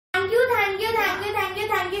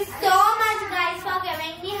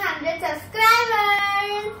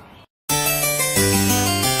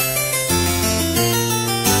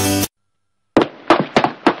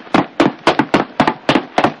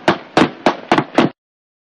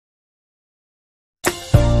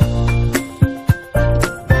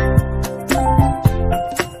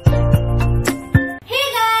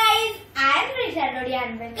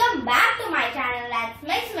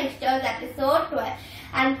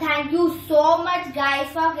thank you so much guys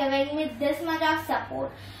for giving me this much of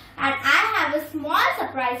support. And I have a small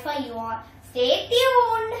surprise for you all. Stay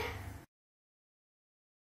tuned.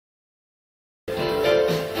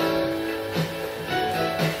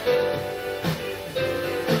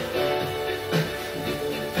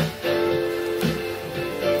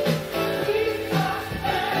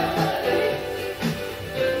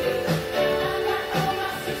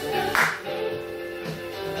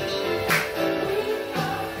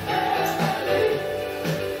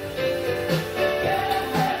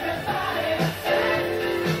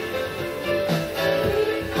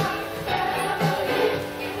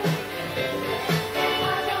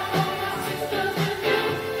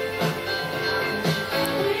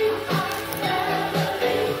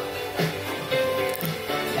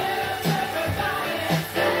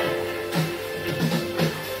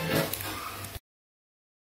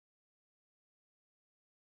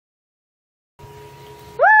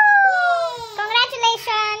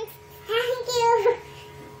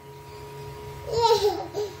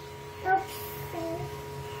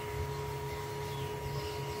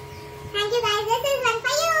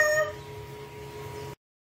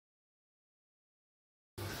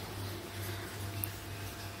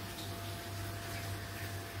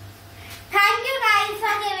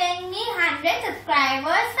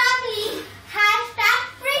 Subscribers family.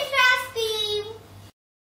 #Prisha's team.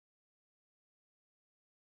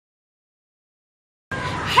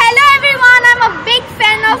 Hello everyone, I'm a big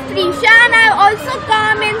fan of Prisha and I also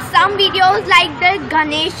come in some videos like the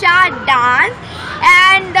Ganesha dance.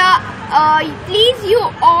 And please you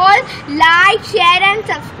all like, share and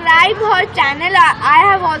subscribe her channel. I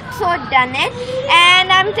have also done it.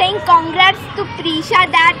 And I'm saying congrats to Prisha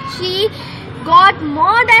that she got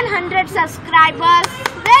more than 100 subscribers.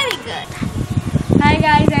 Very good. Hi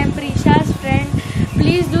guys, I am Prisha's friend.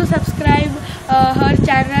 Please do subscribe her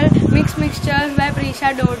channel Mixtures by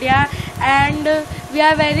Prisha Dodia, and we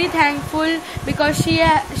are very thankful because she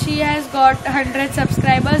has got 100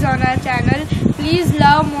 subscribers on our channel. Please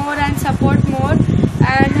love more and support more,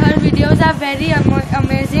 and her videos are very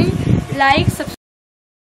amazing. Like, subscribe.